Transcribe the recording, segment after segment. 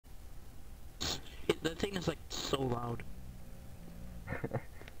That thing is like so loud.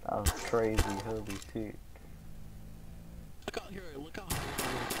 That was crazy, holy shit. Look out here, look out here.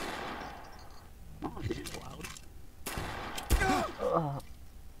 Oh, this is loud. It's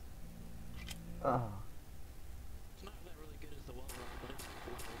not that really good as the well run, but it's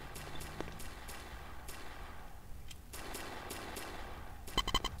loud.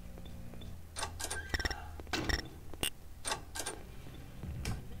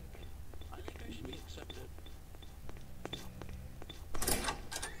 I think I should be accepted.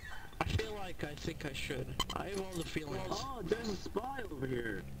 I think I should. I have all the feelings. Oh, there's a spy over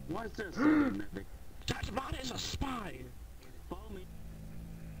here. Why is there so medic? That bot is a spy! Follow me.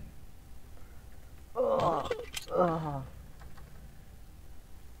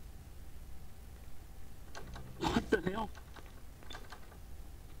 What the hell?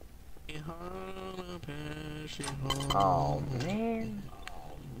 Oh man.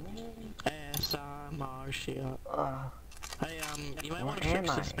 Hey, you might want to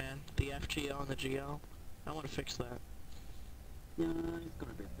fix this, man. The FGL and the GL. I want to fix that. Yeah, he's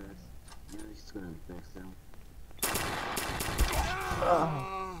gonna be fixed. Yeah, he's gonna be fixed now.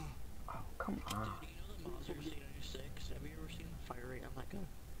 Oh, come on. Dude, you know the Mazda C96? Have you ever seen the fire rate on that gun?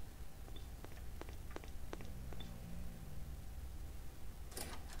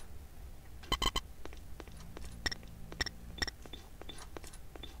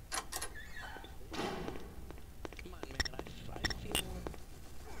 Come on, man. I feel...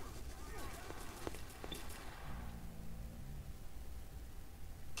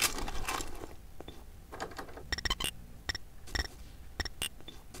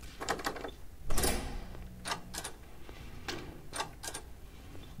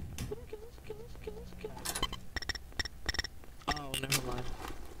 Oh, never mind.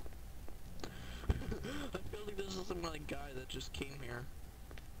 I feel like this is some like guy that just came here.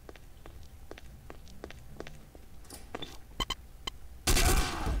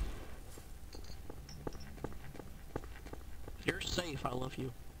 You're safe, I love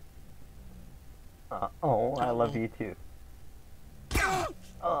you. Oh, I love you too.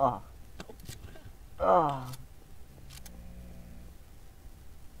 Oh. Oh.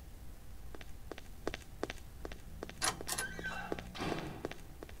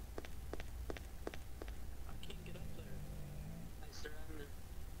 I can't get up there. I surrender.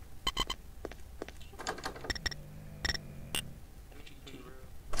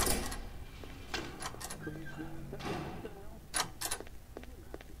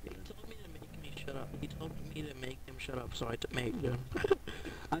 He told me to make me shut up. He told me to make him shut up, so I made him.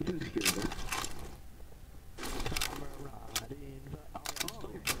 I didn't hear that.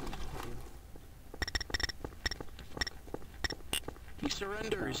 He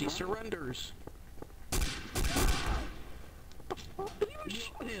surrenders, he surrenders. What did you even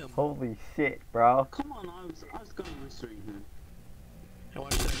shoot him? Holy shit, bro. Come on, I was gonna restrain him. Hey,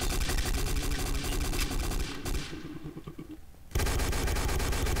 watch this.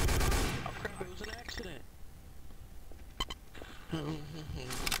 Oh crap, it was an accident.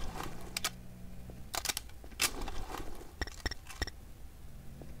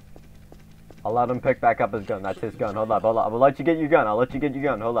 I'll let him pick back up his gun. That's his gun. Hold up, hold up. I'll let you get your gun. I'll let you get your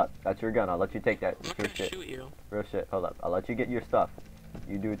gun. Hold up. That's your gun. I'll let you take that. I'm not Real gonna shit. shoot you. Real shit. Hold up. I'll let you get your stuff.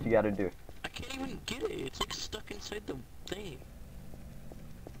 You do what you gotta do. I can't even get it. It's like stuck inside the thing.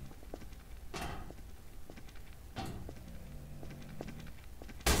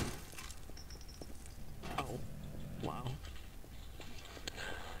 Oh, wow.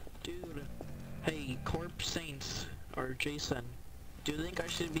 Dude. Hey, Corp Saints, or Jason. Do you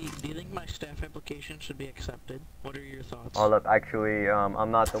think my staff application should be accepted? What are your thoughts? Hold up. Actually,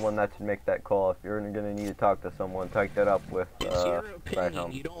 I'm not the one that should make that call. If you're gonna need to talk to someone, take that up with, It's your opinion.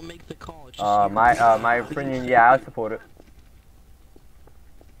 home. You don't make the call. It's just my opinion, yeah, I support it.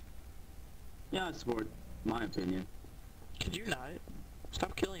 Yeah, I support my opinion. Could you not?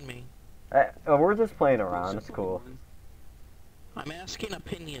 Stop killing me. We're just playing around. It's cool. I'm asking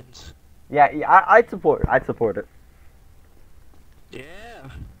opinions. Yeah, I'd support it. I'd support it. Yeah.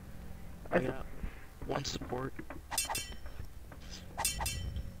 I got one support.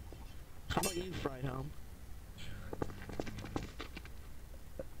 How about you, Fried Home?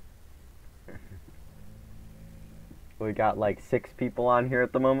 We got like 6 people on here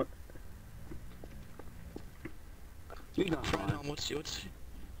at the moment. We got Fried fine. Home, what's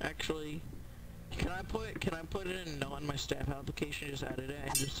actually? Can I put it in a note on my staff application? Just edit it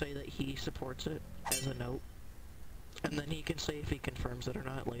and just say that he supports it as a note, and then he can say if he confirms it or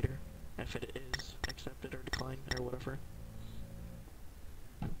not later, if it is accepted or declined or whatever.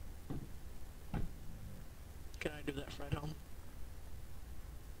 Can I do that, Fried Home?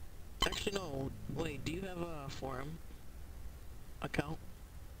 Actually, no. Wait, do you have a forum account?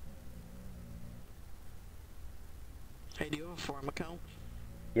 Hey, do you have a forum account?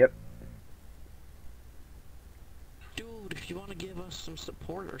 Yep. Dude, if you want to give us some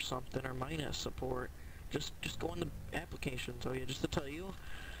support or something, or minus support, just go on the applications. Oh yeah, just to tell you,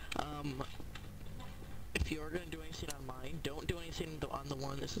 if you are gonna do anything on mine, don't do anything on the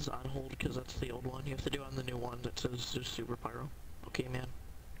one this is on hold, because that's the old one. You have to do on the new one that says just Super Pyro. Okay, man.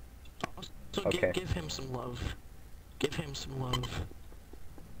 Also, Okay. give him some love. Give him some love.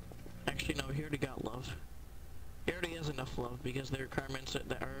 Actually, no, he already got love. He already has enough love, because the requirements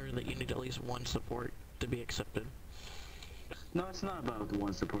that are that you need at least one support to be accepted. No, it's not about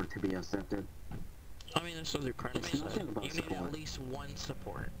one support to be accepted. I mean, that's what the requirements It's say. nothing about You need support. at least one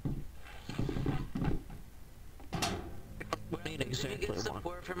support. We need exactly you get one.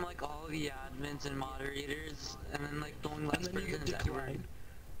 support from like all the admins and moderators, and then like the only And last then you person get is Edward. declined.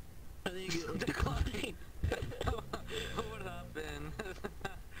 And then you get like, declined. What happened?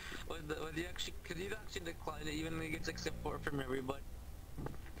 Would you actually, could you actually decline it even though you get like support from everybody?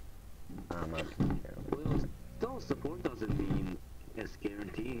 I'm not Well, still support doesn't mean it's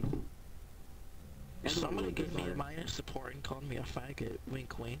guaranteed. Somebody Everyone gave me a decided. minus support and called me a faggot.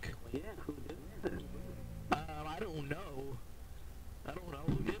 Wink, wink. Yeah, who did that? I don't know. I don't know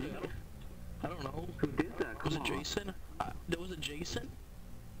who did it. I don't know. Who did that? Was Come it on. Jason? Was it Jason?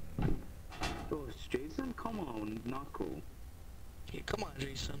 Oh, it's Jason? Come on, not cool. Yeah, come on,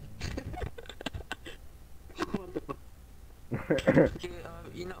 Jason. What the fuck? Okay,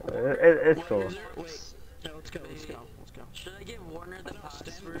 you know, It's What cool. is there? Wait. No, let's go. Let's go. Let's go. should I give Warner the No, stand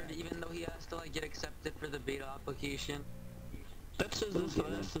password back. even though he has to like get accepted for the beta application? That's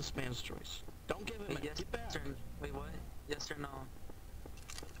this man's choice. Don't give him Wait, it. yes Get back. or wait, what? Yes or no?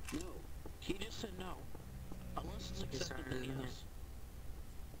 No. He just said no. Unless it's Yes, accepted, sir, then isn't yes.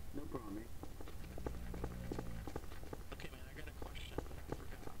 No problem, mate. Okay, man, I got a question. I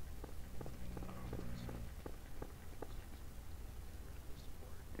forgot.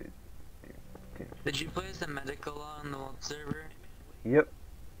 Did you place the medical on the web server? Yep.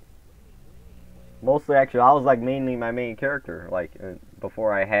 Mostly, actually, I was like mainly my main character. Like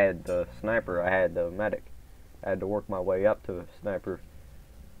before I had the sniper, I had the medic. I had to work my way up to sniper.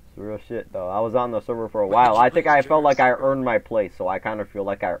 It's real shit, though. I was on the server for a Wait, while. did you I think play I felt like I server? earned my place, so I kind of feel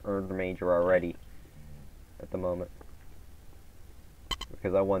like I earned major already at the moment.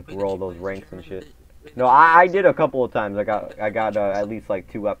 Because I went Wait, through all did you those play ranks and German? shit. Wait, No, you I play did a couple of times. I got at least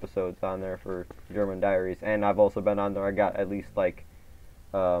like 2 episodes on there for German Diaries, and I've also been on there. I got at least like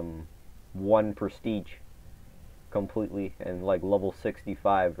 1 prestige completely, and like level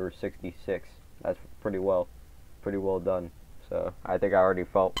 65 or 66. That's pretty well done. So I think I already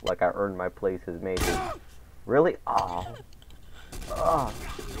felt like I earned my place as major. Really? Oh. Oh.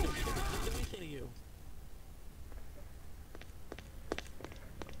 Anything to you.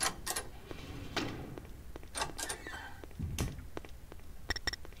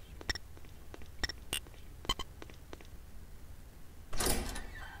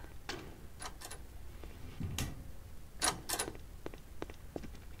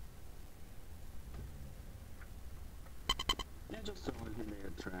 Yeah, just throw it in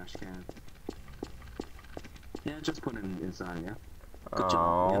the trash can. Yeah, just put it inside, yeah? Good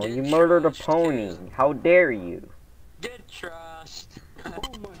job. Oh, Get you murdered a trashed, pony. dude. How dare you? Get trashed.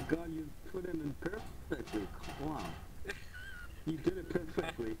 Oh my god, you put it in perfectly. Wow. You did it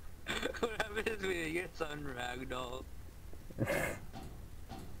perfectly. What happens when he gets on ragdoll?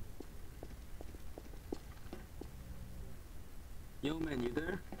 Yo, man, you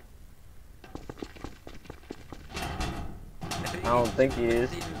there? I don't think he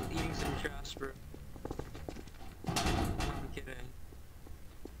is. Eating some trash, bro. I'm kidding.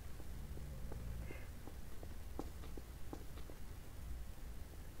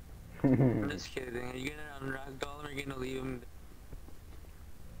 I'm just kidding. Are you gonna ragdoll him or are you gonna leave him?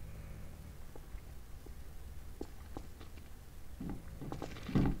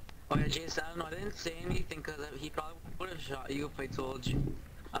 Oh yeah, Jason, I don't know. I didn't say anything because he probably would have shot you if I told you.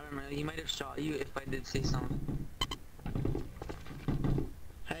 I don't remember. He might have shot you if I did say something.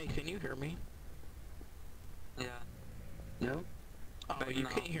 Hey, can you hear me? Yeah. No? Oh, Right you now.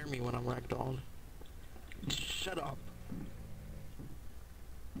 can't hear me when I'm ragdolled. Shut up.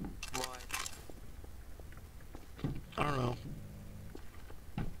 Why? I don't know.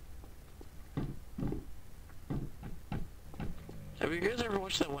 Have you guys ever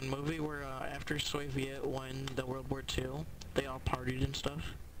watched that one movie where after Soviet won the World War II, they all partied and stuff?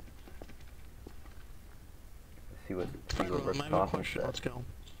 see what I don't know, Rick I have a Coffin question. said. Let's go.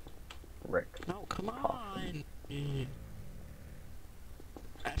 Rick. No, come Coffin. on.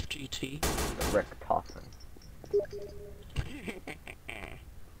 FG GT. The Richtofen.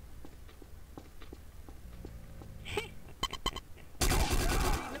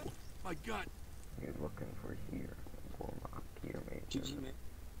 My God. You're looking for here. Will not here, mate. GG, man.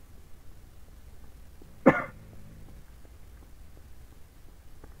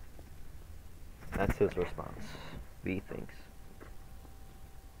 That's his response. V thinks.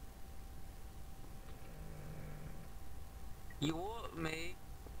 You what, mate?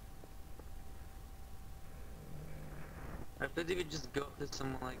 I bet you would just go up to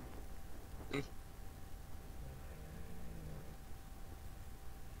someone like... eh.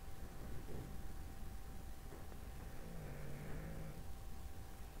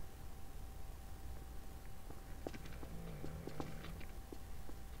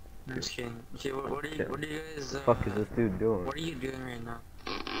 I'm just kidding. Okay, what are you guys, What the fuck is this dude doing? what are you doing right now?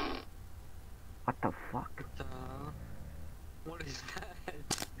 What the fuck? What is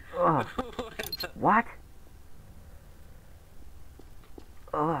that? Ugh. What the... What?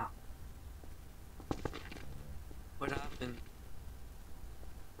 Ugh. What happened?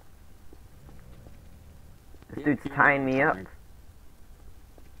 This dude's tying me up.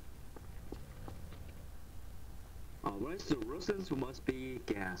 Alright, so Russians must be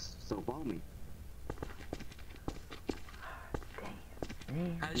gas, so follow me.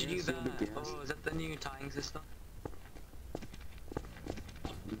 How'd you do Yes, that? you'll be gas. Oh, is that the new tying system?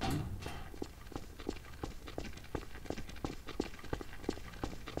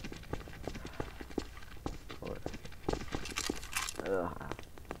 Ugh.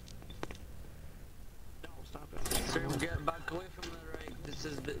 No, stop it. Sir, get back away from the right. This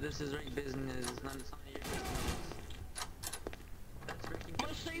is right business. It's not your business. That's freaking. I'm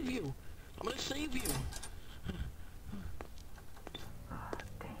gonna save you! I'm gonna save you!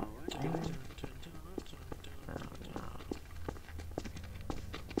 Alright,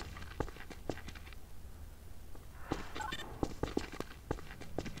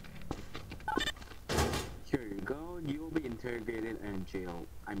 here you go, you'll be interrogated and jailed.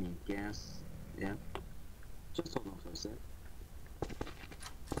 I mean, gas. Yeah. Just hold on for a sec.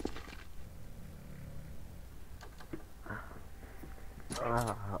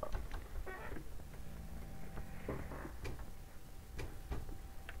 Uh-oh.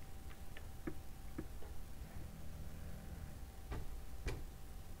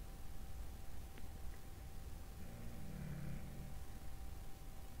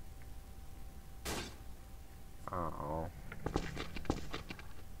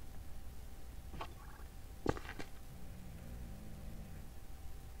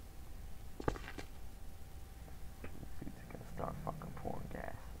 Dude's gonna start fucking pouring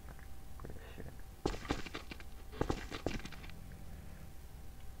gas. Good shit.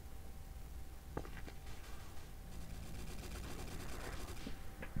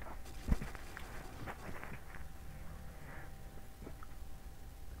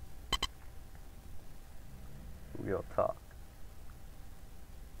 Real talk.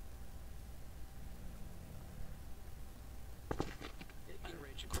 I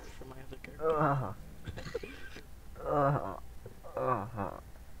rage quit for my other character.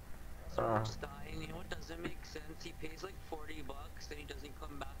 So Stein, you know what doesn't make sense? He pays like $40 and he doesn't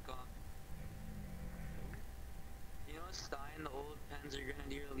come back on. You know Stein, the old Panzer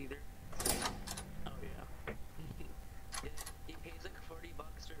Grenadier leader? Oh yeah. Yeah, he pays like $40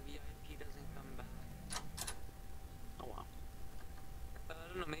 for VIP, doesn't come back. Oh wow. I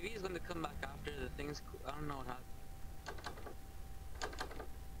don't know, maybe he's gonna come back after the thing's I don't know what happened.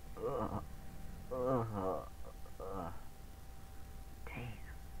 Damn,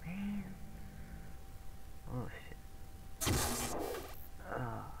 man. Oh shit.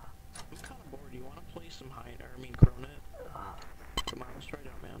 I'm kinda bored. You wanna play some Cronet? Come on, let's try it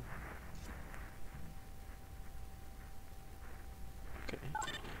out, man. Okay.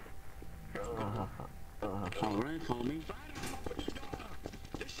 Alright, follow me.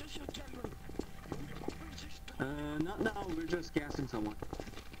 This is your general. Not now, we're just gassing someone.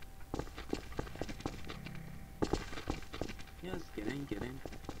 Yes, get in, get in.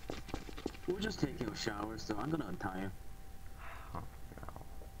 We're just taking a shower, so I'm gonna untie you. Oh,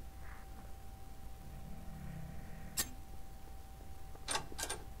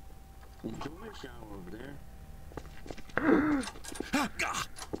 no. Enjoy your shower over there.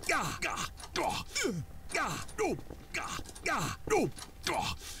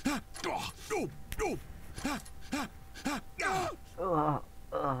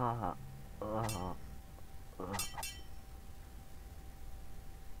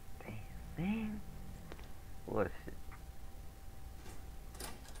 Damn, man. What a shit.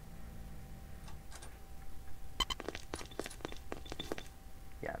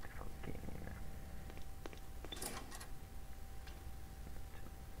 Yeah,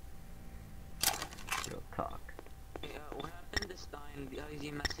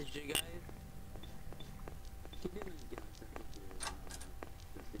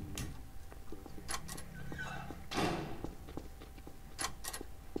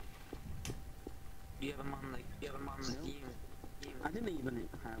 him on like, you have him on Steam. I didn't even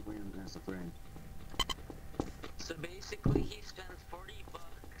have him as a friend. So basically, he spent 40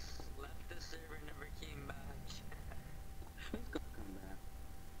 bucks, left the server, never came back. He's gonna come back.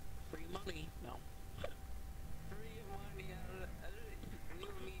 Free money? No. Free money, you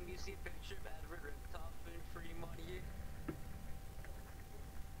mean you see a picture of Edward Riptop and free money?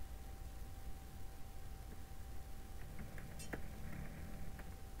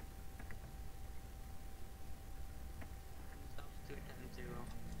 Stuff to attend to.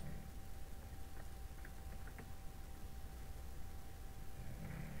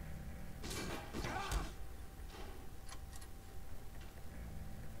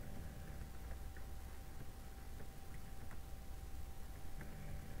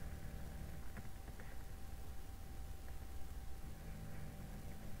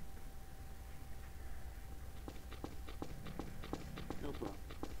 No problem.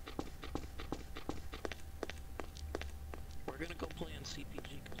 We're gonna go play on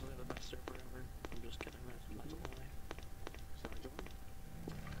CPG because they're the best server ever. I'm just kidding, that's a lie. Shall I join?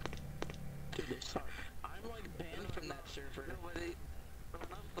 Dude, they suck. I'm like banned from that server. No, but we're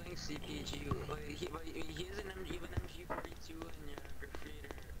not playing CPG. Like, he has an MG, you have an MG42 and you're a graffiter.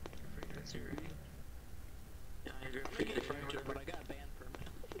 That's your right? Yeah, you're a I'm gonna get graffiter. fractured, but I got banned from it.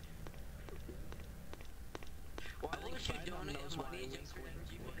 Why I think would you Sidon donate knows money why. just for Wink,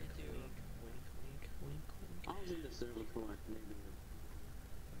 MG42? wink. I was in the server for like maybe.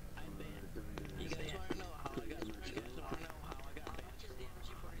 I'm banned. You during guys wanna know how I got? You Please, guys wanna know how I got How banned much is from the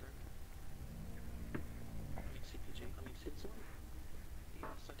MG42? I mean CPG. I mean this one?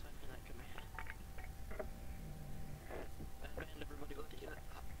 yes, I typed in that command. That banned everybody with the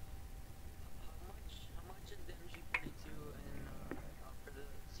How much is the MG42 and for the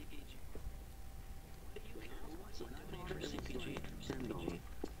CPG? What do you care? Why you When I donate bought for it, it was CPG? like $10.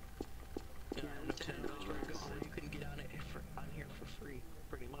 Yeah, no, $10 for $10. a goal. You can get on it on here for free,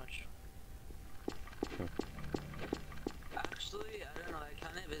 pretty much. Actually, I don't know, that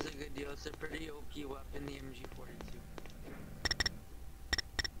kind of is a good deal. It's a pretty OP weapon, the MG42.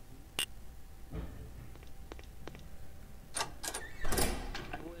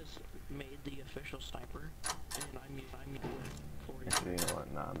 I was made the official sniper, and I'm with 40. Actually, you know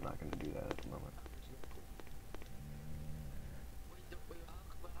what? Nah, I'm not gonna do that at the moment. Wait,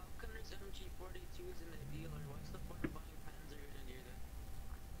 how come there's MG42s in the dealer? What's the point of buying Panzoid in here then?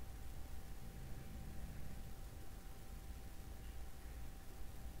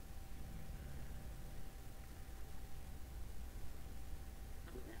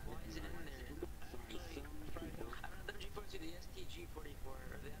 Why is it in there? I'm not the MG42, the STG44,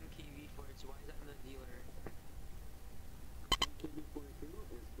 or the MKV42, why is that in the dealer? KB42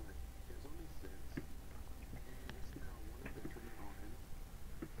 is like, there's only 6. And it's now one of the 20 RM.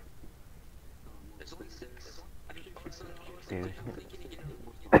 There's only 6. Actually, Also, Dude. can you get a